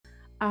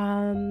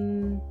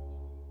um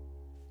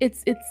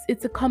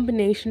it's a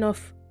combination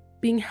of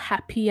being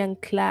happy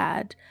and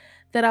glad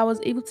that I was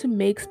able to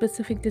make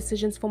specific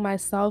decisions for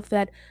myself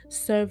that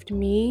served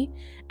me,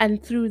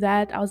 and through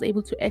that I was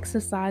able to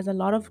exercise a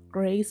lot of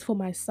grace for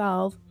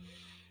myself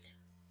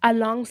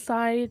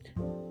alongside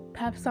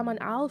perhaps someone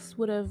else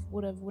would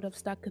have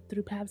stuck it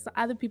through. Perhaps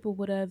other people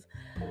would have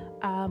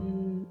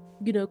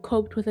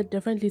coped with it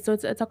differently. So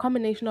it's a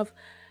combination of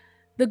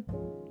the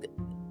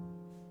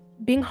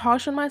being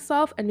harsh on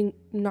myself and being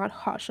not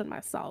harsh on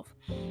myself.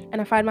 And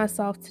I find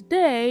myself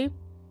today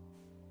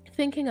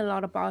thinking a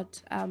lot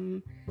about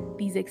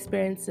these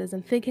experiences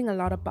and thinking a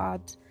lot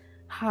about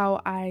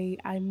how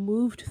I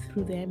moved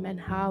through them, and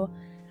how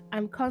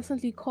I'm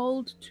constantly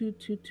called to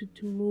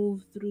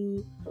move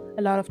through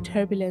a lot of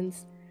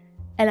turbulence,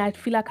 and I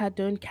feel like I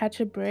don't catch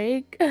a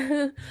break.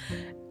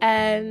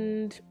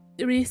 And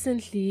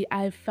recently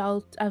I've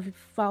felt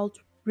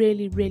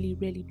really, really,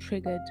 really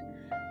triggered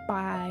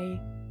by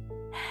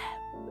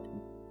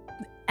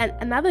and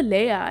another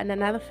layer and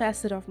another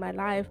facet of my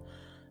life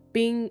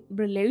being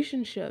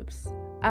relationships.